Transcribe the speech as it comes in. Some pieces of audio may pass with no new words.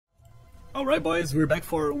Alright boys, we're back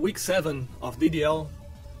for week 7 of DDL.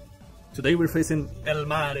 Today we're facing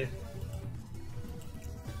Elmare.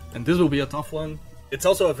 And this will be a tough one. It's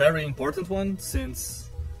also a very important one, since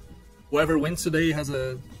whoever wins today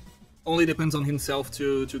only depends on himself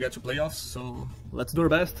to get to playoffs, so let's do our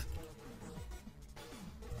best.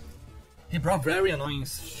 He brought very annoying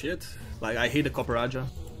shit, like I hate the Copperaja.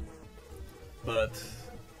 But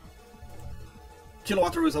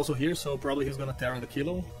Killowattrel is also here, so probably he's gonna tera the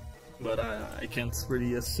Killow. But I can't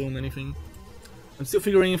really assume anything. I'm still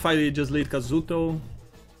figuring if I just lead Kazuto.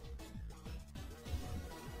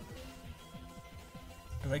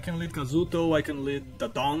 If I can lead Kazuto, I can lead the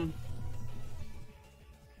Dawn.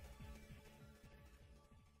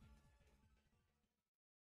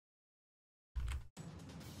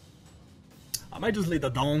 I might just lead the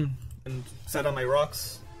Dawn and set on my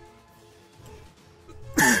rocks.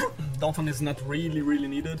 Dolphin is not really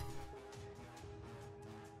needed.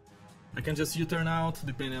 I can just U-turn out,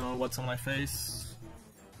 depending on what's on my face.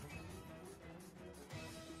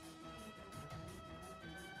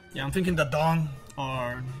 Yeah, I'm thinking the Dawn,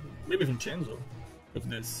 or maybe Vincenzo, with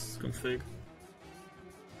this config.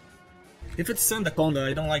 If it's Sandaconda,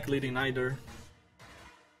 I don't like leading either.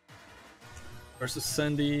 Versus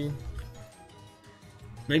Sandy,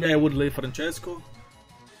 maybe I would lead Francesco.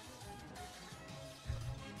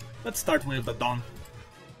 Let's start with the Dawn.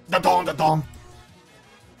 The Dawn!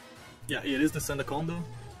 Yeah, it is the Sandaconda.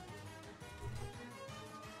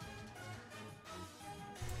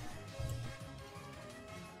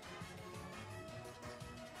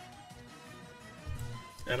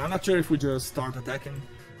 And I'm not sure if we just start attacking.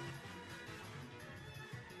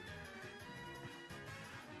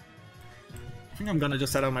 I think I'm gonna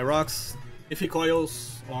just set out my rocks. If he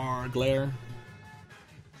coils or glare,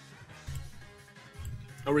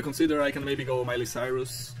 I'll reconsider. I can maybe go Miley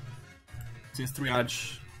Cyrus, since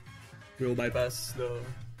triage will bypass the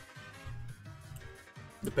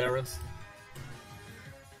parents.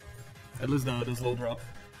 At least the slow drop.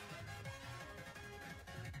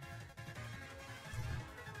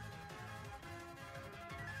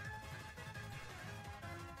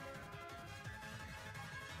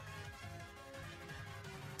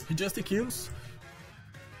 He just EQs.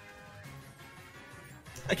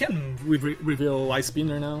 I can reveal Ice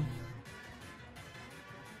Spinner now.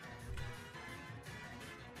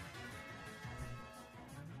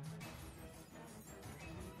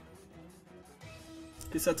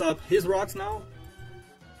 He sets up his rocks now.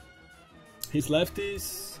 His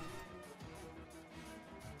lefties.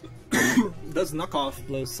 Does knockoff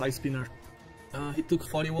plus Ice Spinner. He took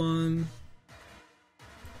 41.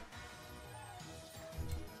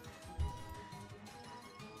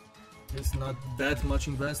 He's not that much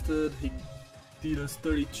invested. He did us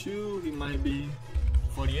 32. He might be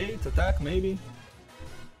 48 attack, maybe.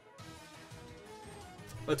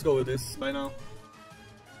 Let's go with this by now.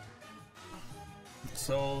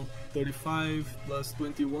 So 35 plus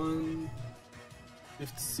 21,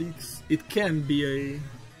 56. It can be a.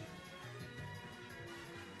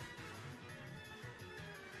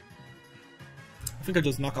 I think I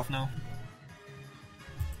just knock off now.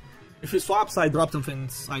 If he swaps, I drop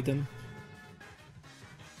something's item.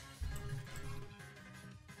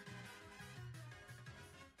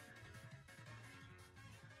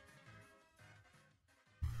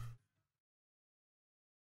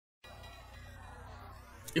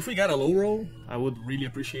 If we got a low roll, I would really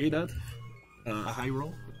appreciate that. A high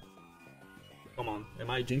roll. Come on, am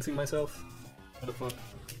I jinxing myself? What the fuck?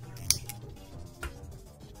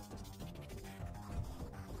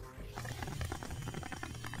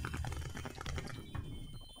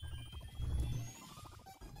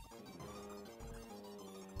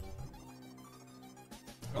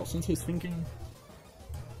 Oh, since he's thinking...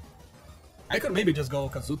 I could maybe just go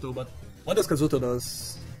Kazuto, but what does Kazuto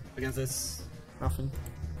does against this? Nothing.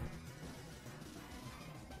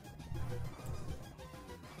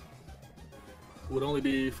 Would only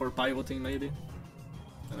be for pivoting maybe,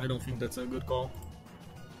 and I don't think that's a good call.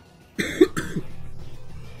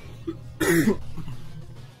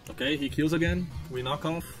 Okay, he kills again, we knock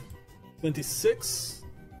off. 26.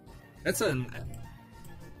 That's an...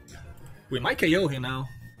 We might KO him now.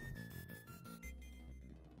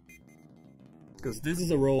 Because this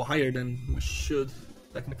is a roll higher than we should,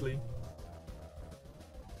 technically.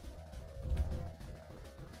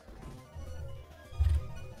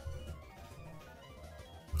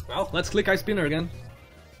 Well, let's click Ice Spinner again.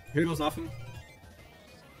 Here goes nothing.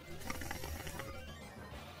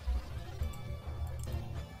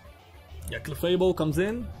 Yeah, Clefable comes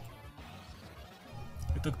in.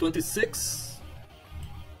 We took 26.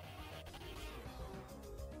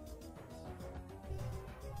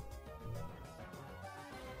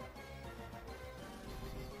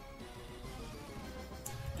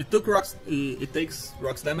 It took rocks. It takes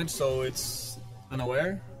rocks damage, so it's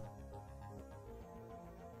unaware.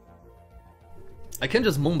 I can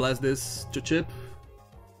just Moonblast this to chip.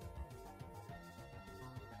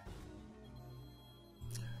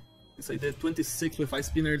 Yes, I did 26 with Ice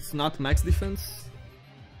Spinner. It's not max defense.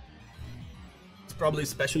 It's probably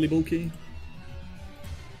especially bulky.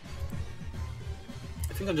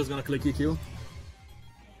 I think I'm just gonna click EQ.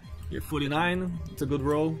 Here, 49. It's a good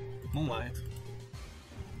roll. Moonlight.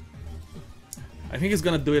 I think he's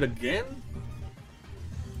gonna do it again.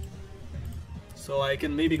 So I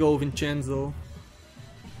can maybe go Vincenzo.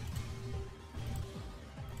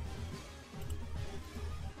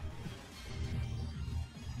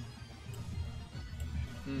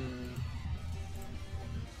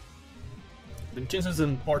 Vincenzo is an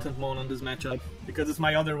important mon on this matchup because it's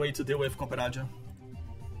my other way to deal with Cooperaja.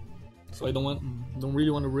 So I don't really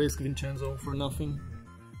want to risk Vincenzo for nothing.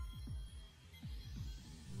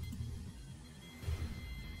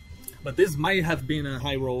 But this might have been a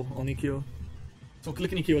high roll on EQ. So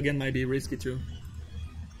clicking EQ again might be risky too.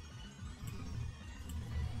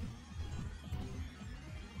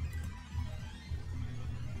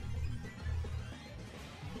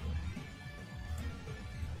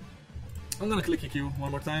 I'm gonna click EQ one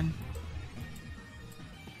more time.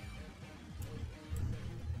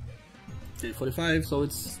 Okay, 45, so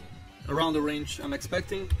it's around the range I'm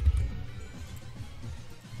expecting.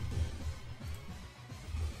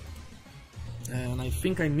 And I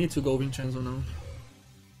think I need to go Vincenzo now.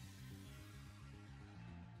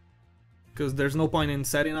 Because there's no point in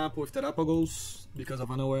setting up with Terapagos because of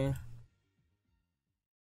unaware.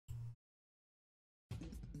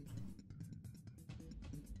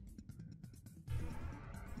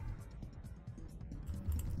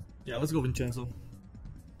 Yeah, let's go Vincenzo.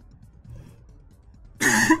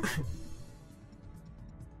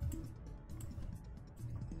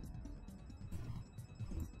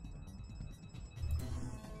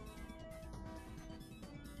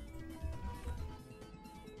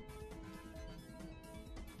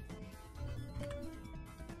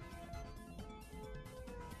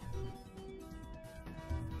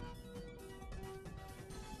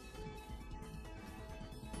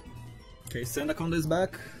 Okay, Sandaconda is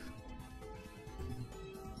back.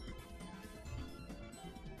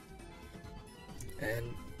 And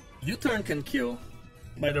U-turn can kill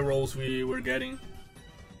by the rolls we were getting.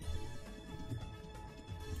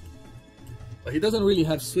 But he doesn't really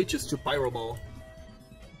have switches to Pyro Ball.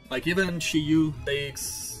 Like even Shiyu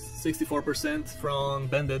takes 64% from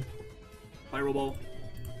Banded Pyro Ball.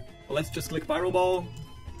 Well, let's just click Pyro Ball,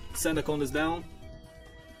 Sandaconda is down.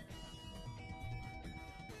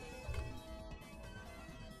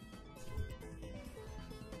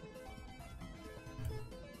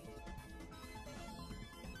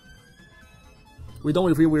 We don't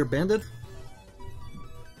reveal we're banded,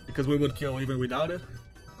 because we would kill even without it.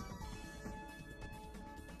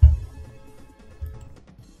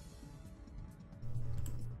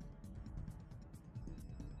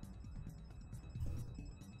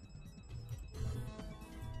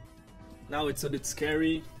 Now it's a bit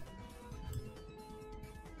scary,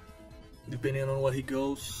 depending on what he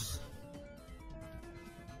goes.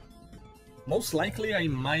 Most likely I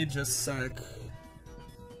might just sack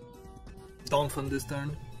Donphan this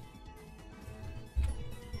turn.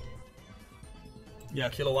 Yeah,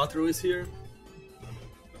 Killowattrel is here.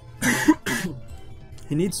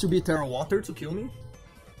 He needs to be Tera Water to kill me.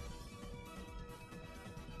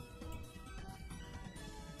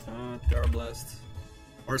 Tera Blast.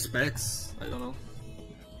 Or Specs, I don't know.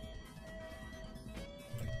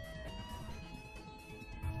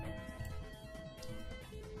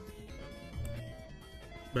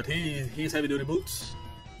 But he's heavy duty boots.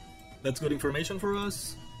 That's good information for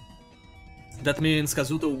us. That means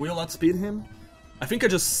Kazuto will outspeed him. I think I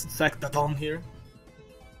just sack the Dom here.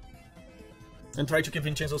 And try to keep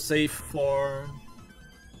Vincenzo safe for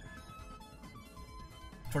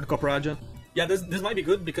the Cooperaja. Yeah, this might be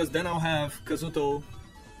good because then I'll have Kazuto.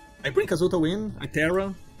 I bring Kazuto in, I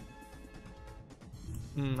Tera.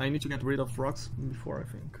 I need to get rid of rocks before,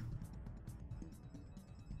 I think.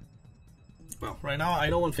 Well, right now I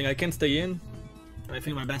know one thing, I can't stay in. I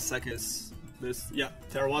think my best sack is this. Yeah,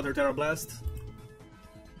 Tera Water, Tera Blast.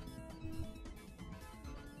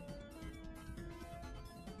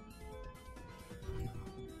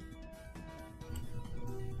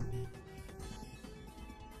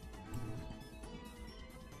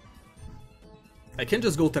 I can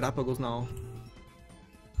just go Terapagos now.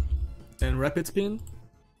 And Rapid Spin.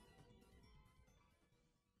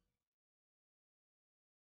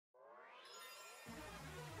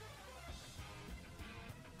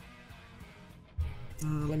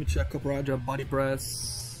 Let me check Copraja, body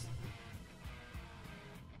press.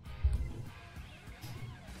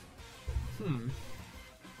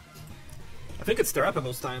 I think it's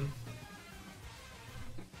Terapagos time.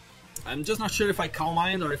 I'm just not sure if I Calm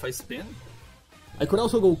Mind or if I spin. I could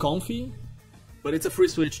also go Comfy, but it's a free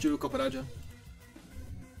switch to Copraja.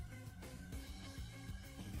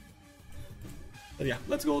 But yeah,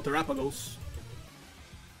 let's go Terapagos.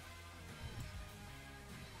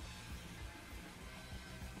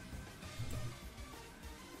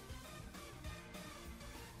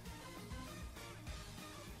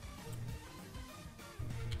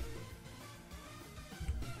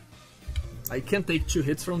 I can't take 2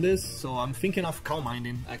 hits from this, so I'm thinking of Calm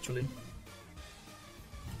Minding, actually.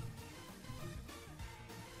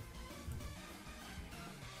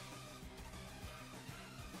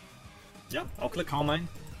 Yeah, I'll click Calm Mind.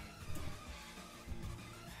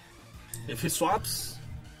 If he swaps,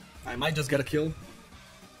 I might just get a kill.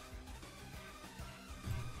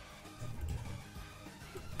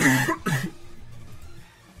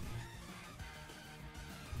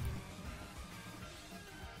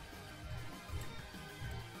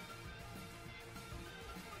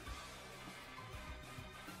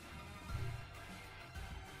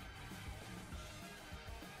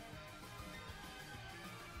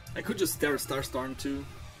 I could just Tera Starstorm too,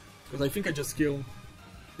 because I think I just kill.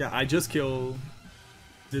 Yeah, I just kill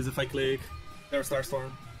this if I click Tera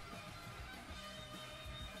Starstorm.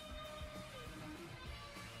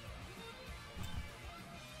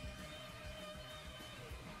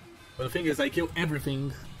 But the thing is, I kill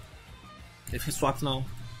everything if he swaps now.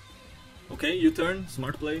 Okay, U-turn,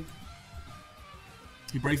 smart play.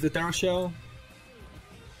 He breaks the Tera Shell.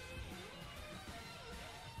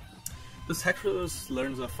 Does Hectorus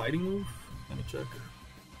learns a fighting move? Let me check.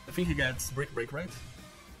 I think he gets Brick Break, right?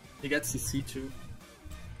 He gets CC too.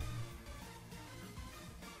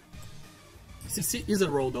 CC is a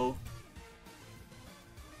roll though.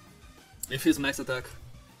 If he's max attack.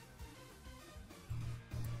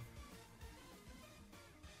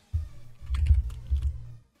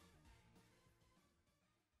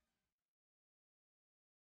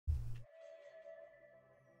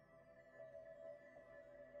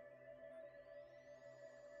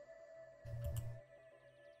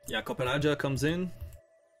 Yeah, Copraja comes in.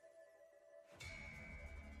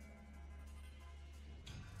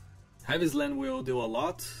 Heavy's land will do a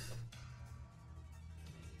lot.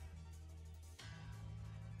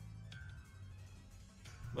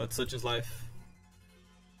 But such is life.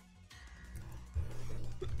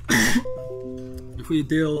 If we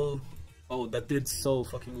deal... Oh, that did so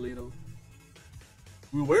fucking little.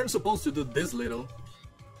 We weren't supposed to do this little.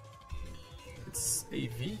 It's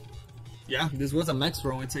AV? Yeah, this was a max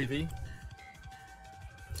roll, it's AV.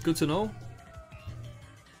 It's good to know.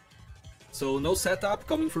 So no setup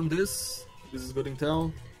coming from this. This is good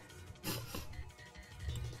intel.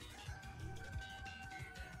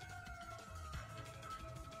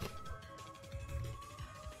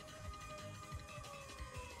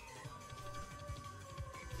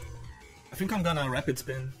 I think I'm gonna rapid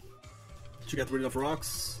spin to get rid of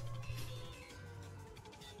rocks.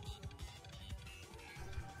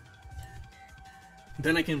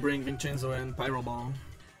 Then I can bring Vincenzo and Pyro Ball.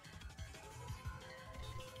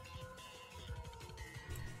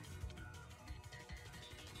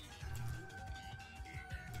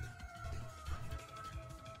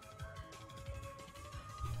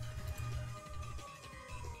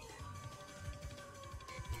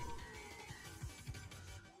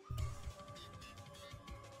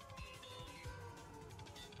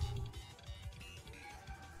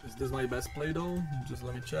 Is this my best play though? Just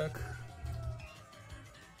let me check.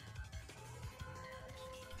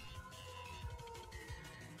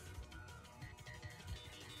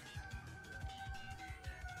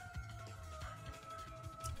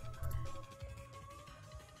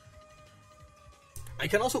 I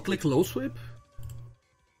can also click low sweep.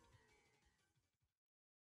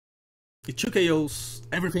 It 2 KOs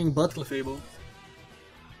everything but Clefable.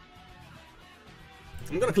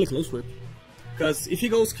 I'm gonna click low sweep. Because if he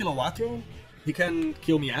goes Killowattrel, he can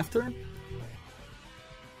kill me after.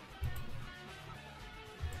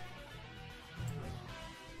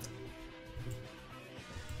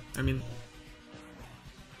 I mean,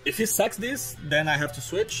 if he sacks this, then I have to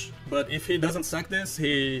switch. But if he doesn't sack this,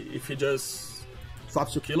 if he just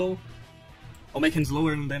swaps to Killow, I'll make him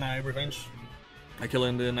slower and then I revenge. I kill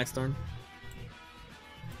him the next turn.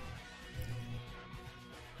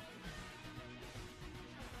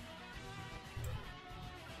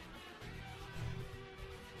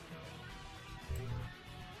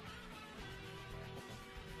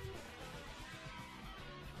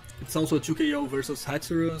 It's also a 2KO versus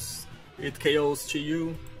Haxorus. It KOs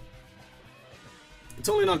Chi-Yu. It's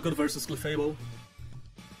only not good versus Clefable.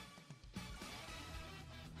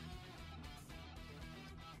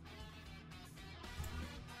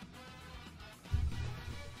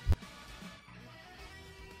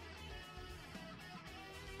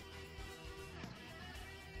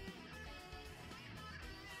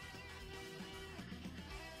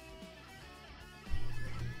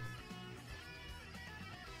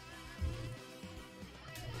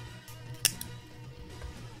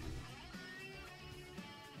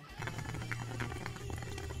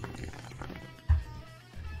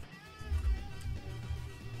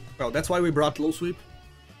 Well, that's why we brought Low Sweep.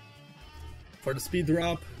 For the speed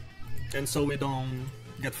drop, and so we don't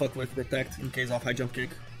get fucked with Protect in case of High Jump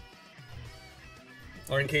Kick.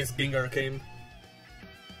 Or in case Gengar came.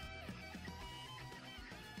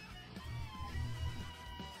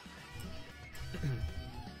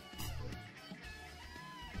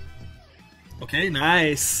 Okay,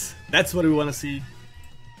 nice! That's what we wanna see.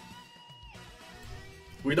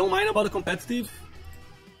 We don't mind about the competitive.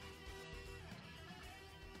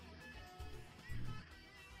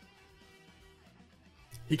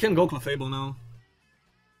 He can go Clefable now.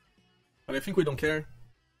 But I think we don't care.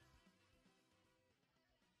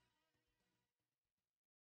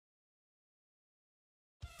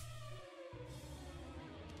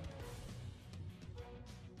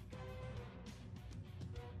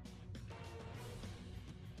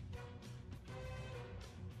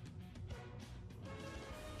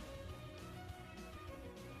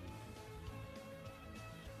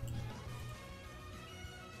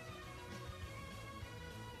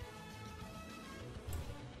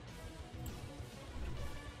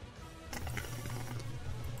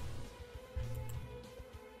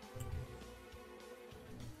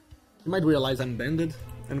 You might realize I'm banded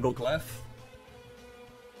and go Clef.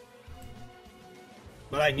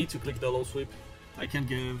 But I need to click the Low Sweep. I can't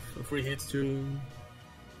give a free hit to...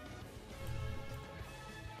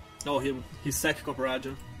 Oh, he's Sack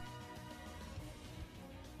Copperaggio.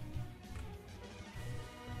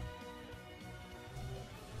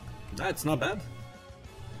 That's not bad.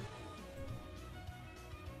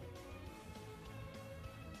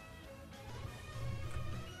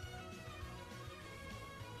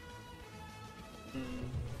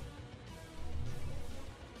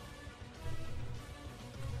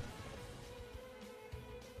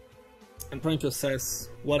 I'm trying to assess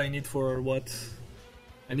what I need for what.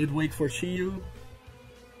 I need Wake for Chi-Yu.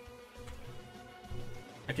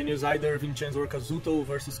 I can use either Vincenzo or Kazuto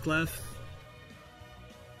versus Clef.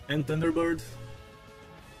 And Thunderbird.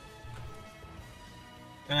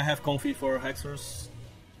 And I have Comfy for Haxorus.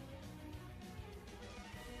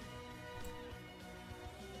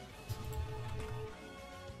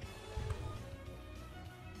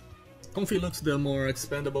 Comfy looks the more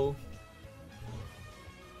expendable.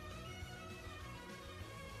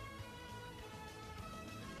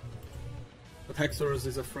 But Haxorus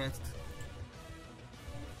is a threat.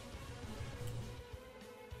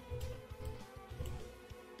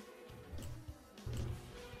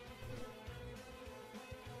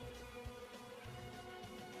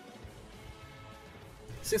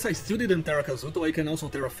 Since I still didn't Tera Kazuto, I can also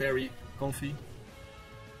Tera Fairy Comfy.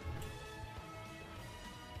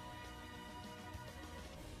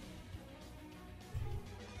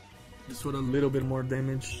 Just with a little bit more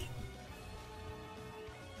damage.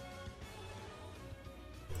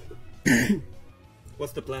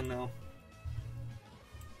 What's the plan now?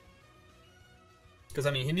 Because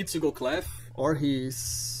I mean, he needs to go Clef or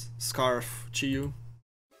he's Scarf Chi-Yu.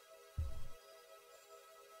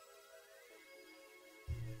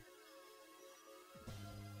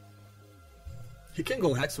 He can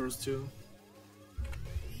go Haxorus too.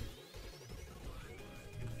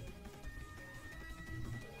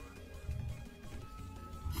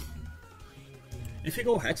 If you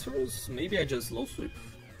go Haxorus, maybe I just Low Sweep,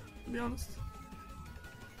 to be honest.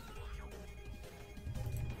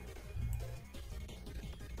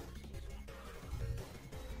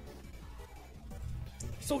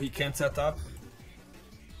 So he can't set up.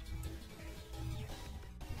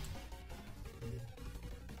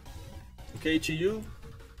 Okay, Chi-Yu.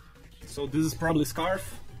 So this is probably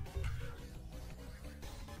Scarf.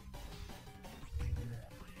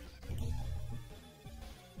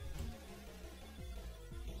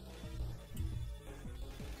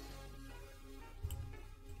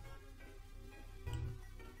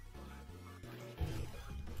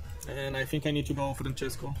 And I think I need to go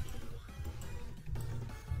Francesco.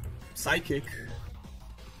 Psychic.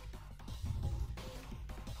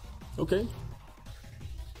 Okay.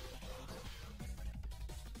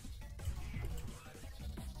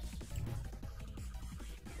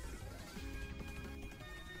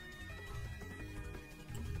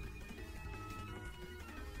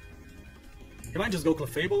 He might just go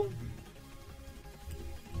Clefable.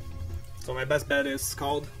 So my best bet is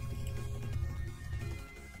Scald.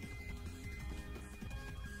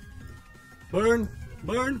 Burn!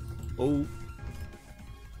 Burn! Oh.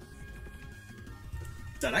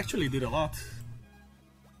 That actually did a lot.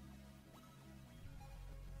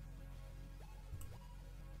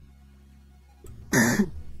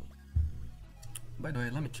 By the way,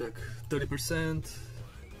 let me check. 30%.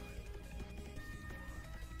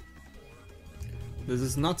 This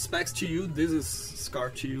is not Specs to you, this is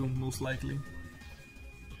Scar to you, most likely.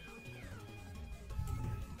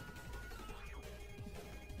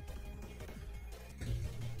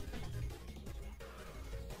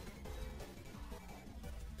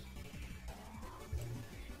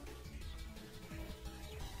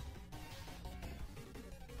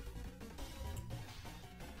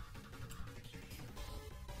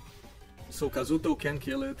 So Kazuto can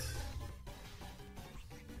kill it.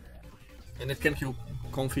 And it can kill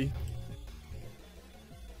Comfy.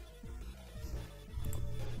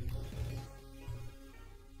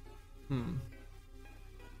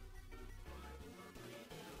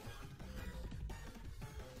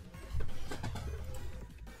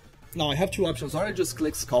 Now I have two options, or I just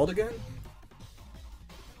click Scald again.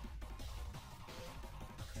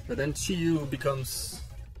 But then Chiyu becomes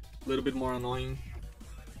a little bit more annoying.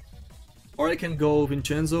 Or I can go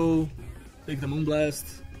Vincenzo, take the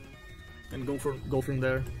Moonblast, and go from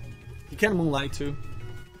there. You can Moonlight too.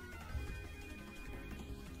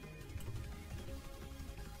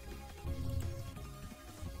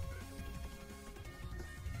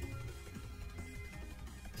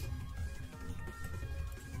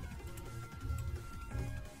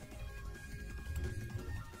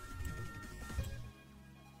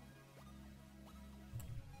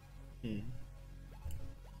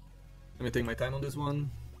 Let me take my time on this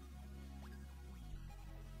one.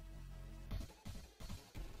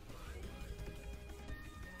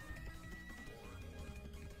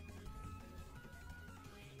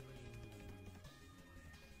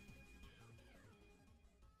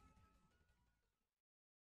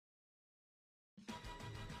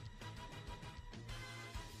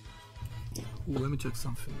 Ooh, let me check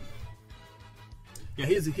something. Yeah,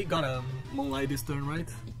 he got a Moonlight this turn, right?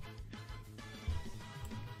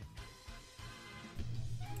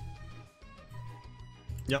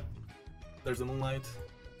 Yep, there's the Moonlight.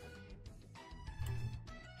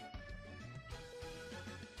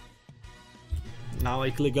 Now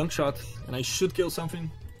I click Gunshot and I should kill something.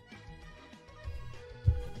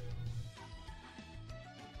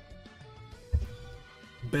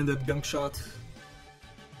 Banded Gunshot.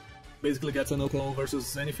 Basically gets a no-call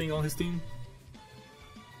versus anything on his team.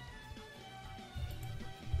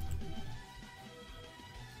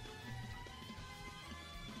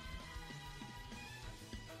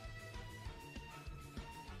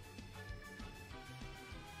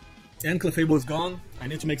 And Clefable is gone. I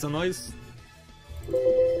need to make some noise.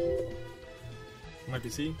 My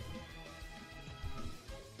PC.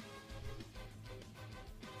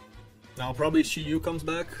 Now probably Shiyu comes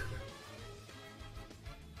back.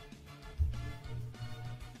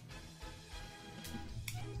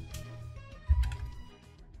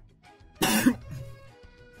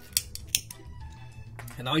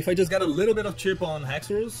 And now if I just get a little bit of chip on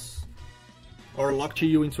Hexorus, or lock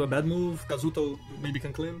Chiyu into a bad move, Kazuto maybe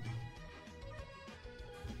can clean.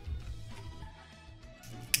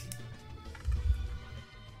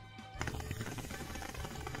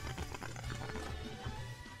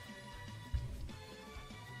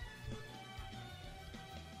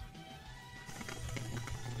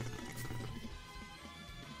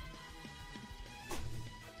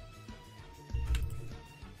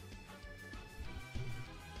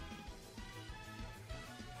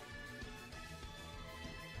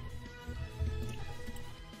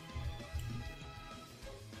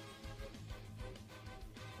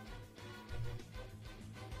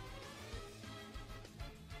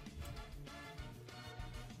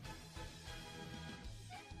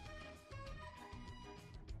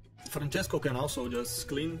 Francesco can also just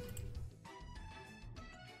clean.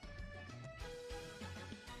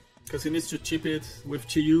 Because he needs to chip it with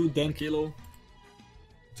Chiyu, then Kilo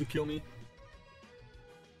to kill me.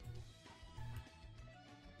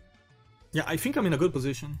 Yeah, I think I'm in a good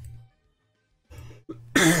position.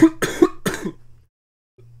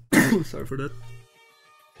 Sorry for that.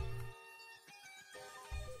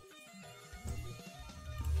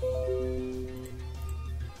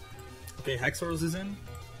 Okay, Hexorus is in.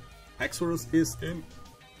 Hexorus is in.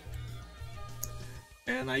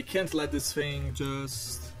 And I can't let this thing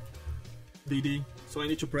just DD, so I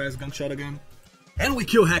need to press Gunshot again. And we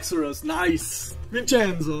kill Hexorus! Nice!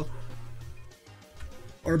 Vincenzo!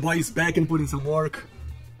 Our boy is back and putting some work.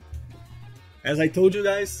 As I told you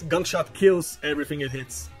guys, gunshot kills everything it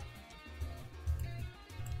hits.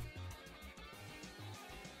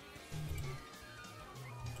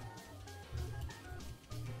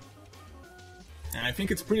 And I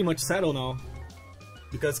think it's pretty much settled now.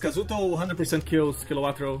 Because Kazuto 100% kills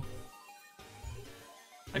Killowattrel.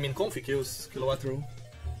 I mean, Comfy kills Killowattrel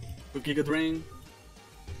with Giga Drain.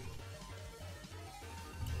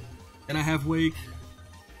 And I have Wake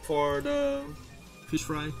for the fish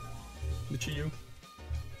fry, the Chiyu.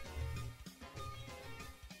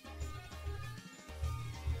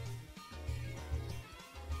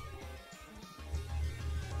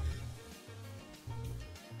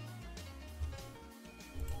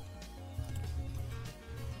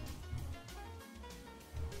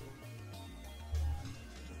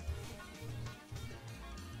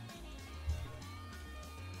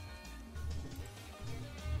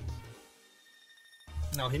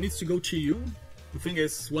 Now he needs to go Chiyu. The thing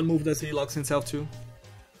is, one move that he locks himself to.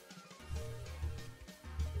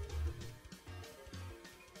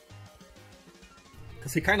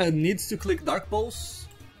 Because he kinda needs to click Dark Pulse.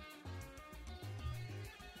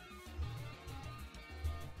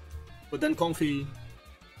 But then Comfy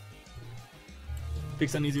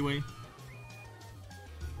picks an easy way.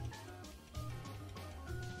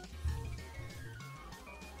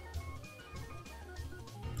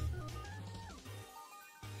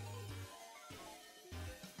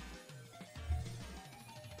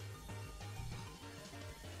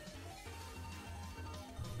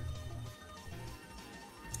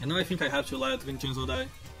 And now I think I have to let Vincenzo die.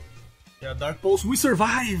 Yeah, Dark Pulse, we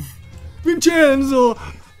survive! Vincenzo!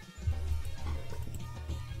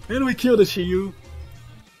 And we kill the Chiyu.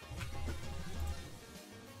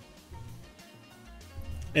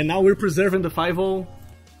 And now we're preserving the 5-0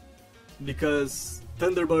 because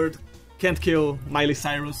Thunderbird can't kill Miley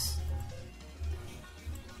Cyrus.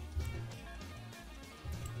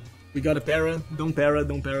 We got a para, don't para,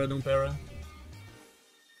 don't para, don't para.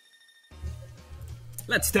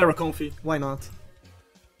 Let's Tera Comfy, why not?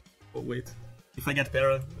 Oh wait, if I get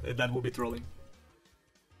para, that will be trolling.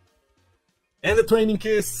 And the Training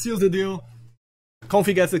Kiss seals the deal.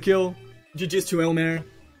 Comfy gets the kill. GG's to Elmare.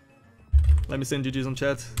 Let me send GG's on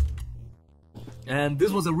chat. And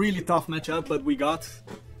this was a really tough matchup, but we got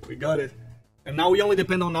it. And now we only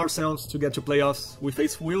depend on ourselves to get to playoffs. We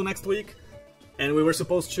face Will next week, and we were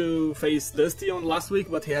supposed to face Dusty on last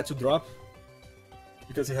week, but he had to drop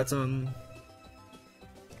because he had some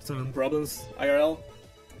problems IRL.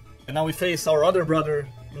 And now we face our other brother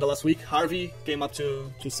in the last week. Harvey came up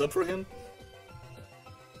to sub for him.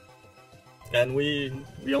 And we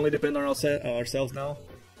only depend on ourselves now.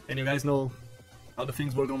 And you guys know how the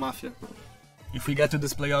things work on Mafia. If we get to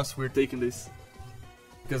this playoffs, we're taking this.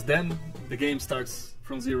 Because then the game starts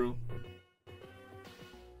from 0.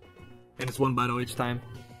 And it's one battle each time.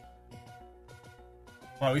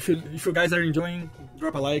 Well, if you guys are enjoying,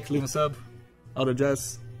 drop a like, leave a sub, all the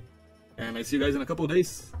jazz. And I see you guys in a couple of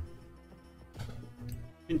days.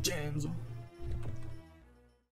 Vincenzo.